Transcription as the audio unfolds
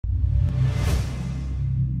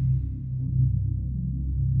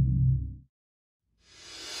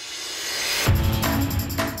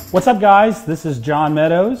What's up, guys? This is John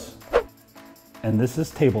Meadows, and this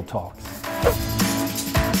is Table Talks.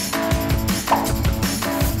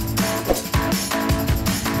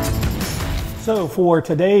 So for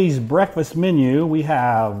today's breakfast menu, we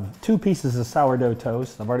have 2 pieces of sourdough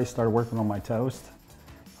toast. I've already started working on my toast.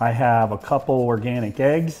 I have a couple organic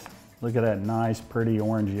eggs. Look at that nice, pretty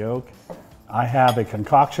orange yolk. I have a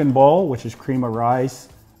concoction bowl, which is cream of rice,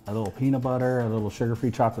 a little peanut butter, a little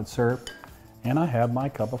sugar-free chocolate syrup, and I have my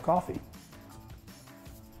cup of coffee.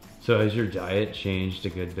 So has your diet changed a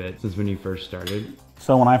good bit since when you first started?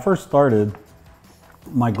 So when I first started,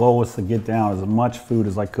 my goal was to get down as much food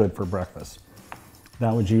as I could for breakfast.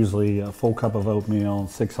 That was usually a full cup of oatmeal,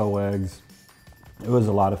 6 whole eggs. It was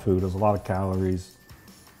a lot of food, it was a lot of calories.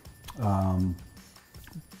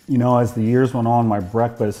 You know, as the years went on, my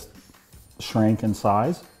breakfast shrank in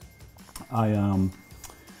size.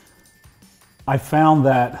 I found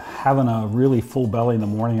that having a really full belly in the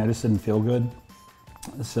morning, I just didn't feel good.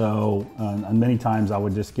 So and many times I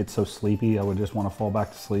would just get so sleepy, I would just want to fall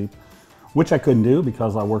back to sleep, which I couldn't do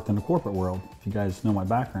because I worked in the corporate world, if you guys know my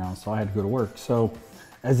background, so I had to go to work. So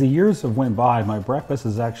as the years have went by, my breakfast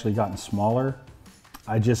has actually gotten smaller.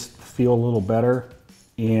 I just feel a little better.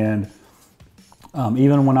 And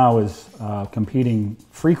even when I was competing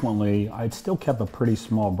frequently, I'd still kept a pretty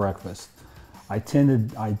small breakfast.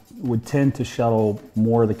 I would tend to shuttle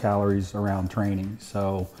more of the calories around training.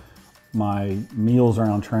 So my meals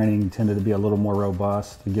around training tended to be a little more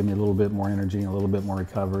robust, to give me a little bit more energy and a little bit more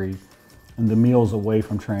recovery. And the meals away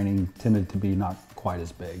from training tended to be not quite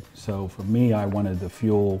as big. So for me, I wanted the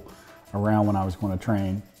fuel around when I was going to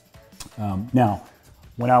train. Now,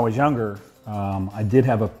 when I was younger, I did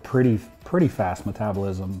have a pretty fast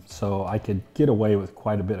metabolism, so I could get away with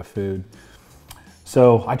quite a bit of food.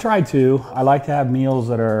 So I tried to. I like to have meals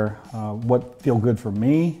that are what feel good for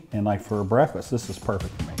me, and like for breakfast, this is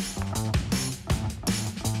perfect for me.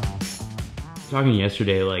 Talking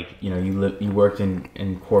yesterday, like, you know, you worked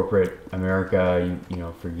in corporate America, you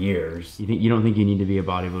know, for years. You don't think you need to be a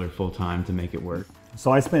bodybuilder full time to make it work?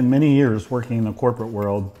 So I spent many years working in the corporate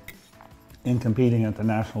world and competing at the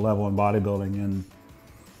national level in bodybuilding, and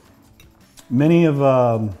many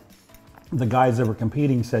of the guys that were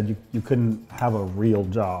competing said you couldn't have a real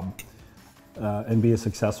job and be a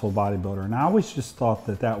successful bodybuilder. And I always just thought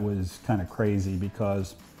that was kind of crazy,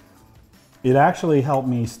 because it actually helped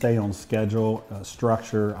me stay on schedule,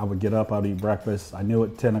 structure. I would get up, I'd eat breakfast. I knew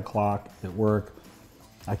at 10 o'clock at work,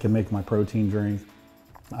 I could make my protein drink.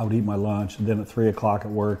 I would eat my lunch, and then at 3 o'clock at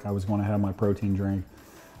work, I was going to have my protein drink.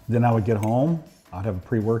 Then I would get home, I'd have a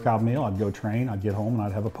pre-workout meal, I'd go train, I'd get home, and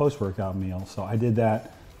I'd have a post-workout meal. So I did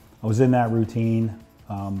that. I was in that routine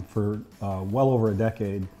for well over a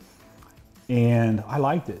decade, and I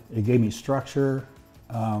liked it. It gave me structure.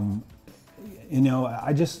 You know,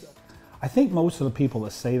 I think most of the people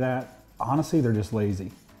that say that, honestly, they're just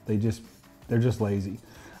lazy. They're just lazy.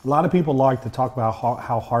 A lot of people like to talk about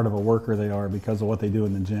how hard of a worker they are because of what they do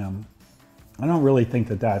in the gym. I don't really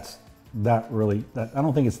think I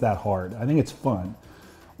don't think it's that hard. I think it's fun.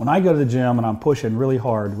 When I go to the gym and I'm pushing really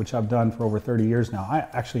hard, which I've done for over 30 years now, I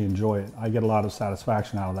actually enjoy it. I get a lot of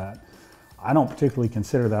satisfaction out of that. I don't particularly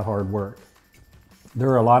consider that hard work. There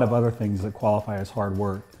are a lot of other things that qualify as hard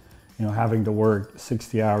work. You know, having to work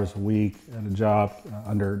 60 hours a week at a job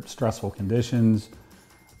under stressful conditions.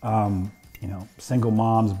 You know, single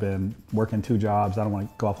mom's been working 2 jobs. I don't want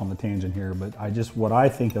to go off on the tangent here, but what I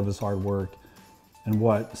think of as hard work and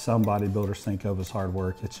what some bodybuilders think of as hard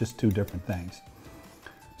work, it's just 2 different things.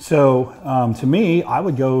 So to me, I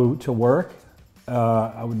would go to work.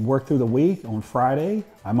 I would work through the week. On Friday,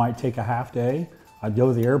 I might take a half day. I'd go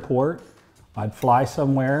to the airport. I'd fly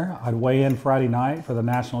somewhere. I'd weigh in Friday night for the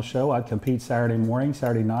national show. I'd compete Saturday morning,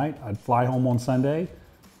 Saturday night. I'd fly home on Sunday.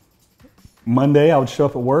 Monday, I would show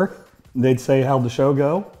up at work. They'd say, how'd the show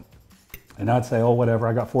go? And I'd say, oh, whatever,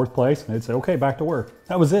 I got 4th place. And they'd say, okay, back to work.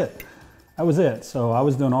 That was it. That was it. So I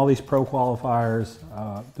was doing all these pro qualifiers,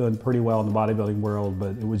 doing pretty well in the bodybuilding world,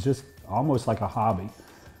 but it was just almost like a hobby.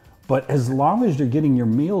 But as long as you're getting your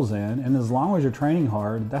meals in, and as long as you're training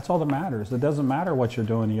hard, that's all that matters. It doesn't matter what you're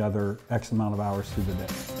doing the other X amount of hours through the day.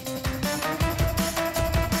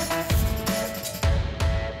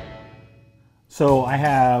 So I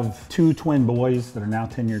have 2 twin boys that are now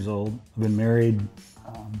 10 years old. I've been married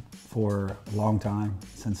for a long time,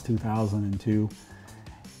 since 2002.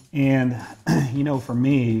 And, you know, for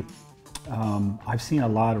me, I've seen a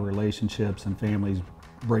lot of relationships and families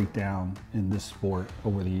break down in this sport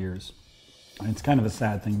over the years. And it's kind of a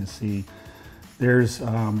sad thing to see. There's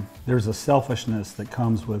a selfishness that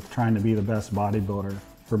comes with trying to be the best bodybuilder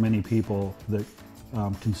for many people that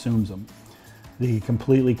consumes them. They get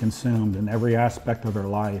completely consumed in every aspect of their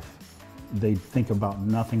life. They think about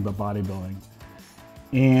nothing but bodybuilding.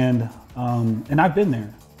 And I've been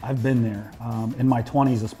there. I've been there. In my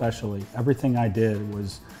 20s especially, everything I did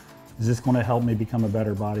was, is this going to help me become a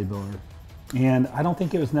better bodybuilder? And I don't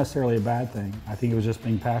think it was necessarily a bad thing. I think it was just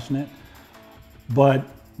being passionate. But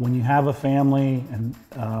when you have a family and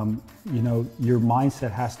you know, your mindset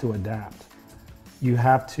has to adapt. You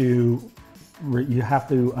have to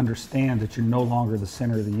understand that you're no longer the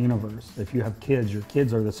center of the universe. If you have kids, your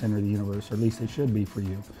kids are the center of the universe, or at least they should be for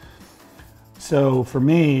you. So for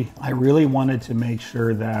me, I really wanted to make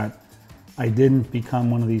sure that I didn't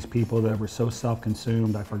become one of these people that were so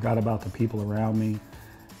self-consumed, I forgot about the people around me.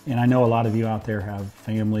 And I know a lot of you out there have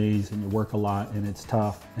families and you work a lot and it's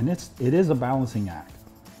tough. And it is a balancing act.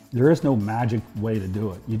 There is no magic way to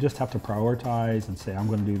do it. You just have to prioritize and say, I'm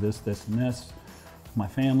going to do this, this, and this with my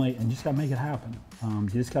family, and you just got to make it happen. You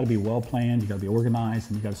just got to be well planned, you got to be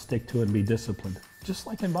organized, and you got to stick to it and be disciplined, just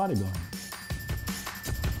like in bodybuilding.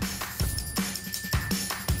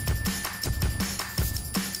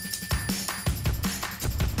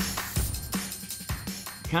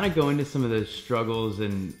 Kind of go into some of those struggles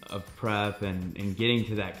of prep and getting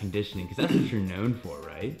to that conditioning, because that's what you're known for,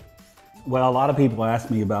 right? Well, a lot of people ask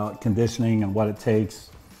me about conditioning and what it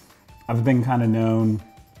takes. I've been kind of known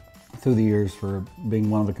through the years for being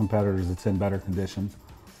one of the competitors that's in better condition,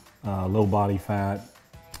 low body fat,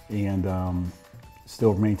 and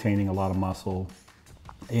still maintaining a lot of muscle.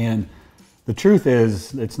 And the truth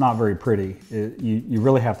is, it's not very pretty. You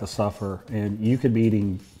really have to suffer, and you could be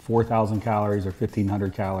eating 4,000 calories or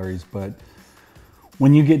 1,500 calories, but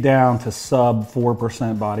when you get down to sub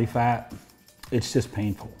 4% body fat, it's just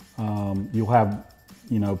painful. You'll have,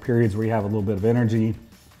 you know, periods where you have a little bit of energy,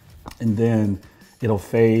 and then it'll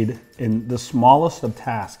fade, and the smallest of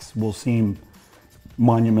tasks will seem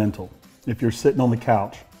monumental. If you're sitting on the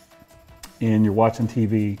couch and you're watching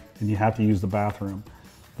TV and you have to use the bathroom,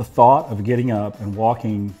 the thought of getting up and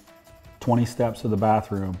walking 20 steps to the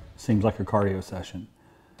bathroom seems like a cardio session.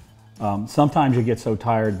 Sometimes you get so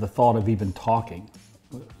tired, the thought of even talking,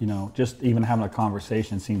 you know, just even having a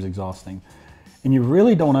conversation seems exhausting. And you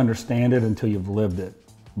really don't understand it until you've lived it.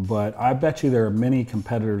 But I bet you there are many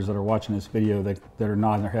competitors that are watching this video that are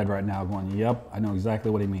nodding their head right now going, yep, I know exactly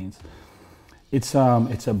what he means. It's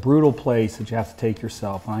a brutal place that you have to take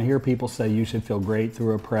yourself. And I hear people say you should feel great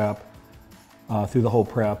through a prep, through the whole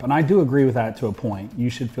prep. And I do agree with that to a point. You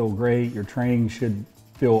should feel great. Your training should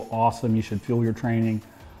feel awesome. You should feel your training.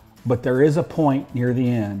 But there is a point near the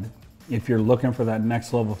end, if you're looking for that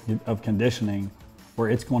next level of conditioning, where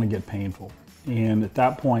it's going to get painful. And at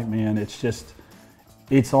that point, man,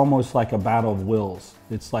 it's almost like a battle of wills.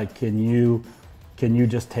 It's like, can you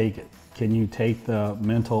just take it? Can you take the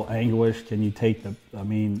mental anguish? Can you take I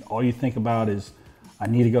mean, all you think about is, I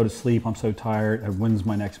need to go to sleep, I'm so tired, and when's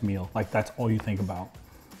my next meal? Like, that's all you think about.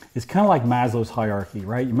 It's kind of like Maslow's hierarchy,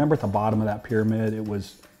 right? You remember at the bottom of that pyramid, it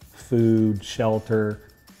was food, shelter,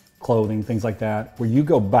 clothing, things like that, where you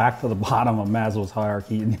go back to the bottom of Maslow's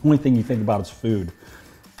hierarchy and the only thing you think about is food.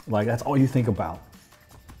 Like, that's all you think about.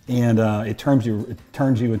 And it turns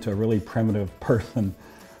you into a really primitive person.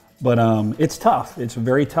 But it's tough, it's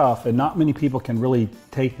very tough, and not many people can really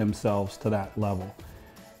take themselves to that level.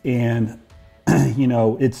 And you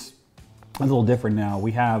know, it's a little different now.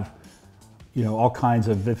 We have, you know, all kinds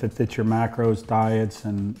of if it fits your macros diets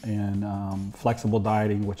and flexible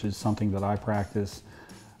dieting, which is something that I practice.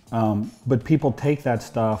 But people take that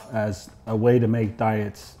stuff as a way to make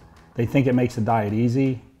diets. They think it makes a diet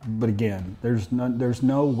easy, but again, there's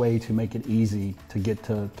no way to make it easy to get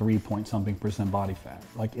to 3-point-something% body fat.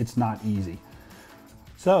 Like, it's not easy.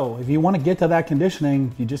 So if you want to get to that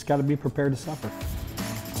conditioning, you just got to be prepared to suffer.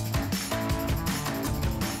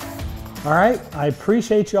 All right, I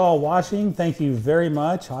appreciate y'all watching. Thank you very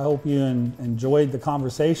much. I hope you enjoyed the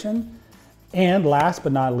conversation. And last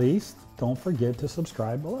but not least, don't forget to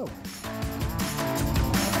subscribe below.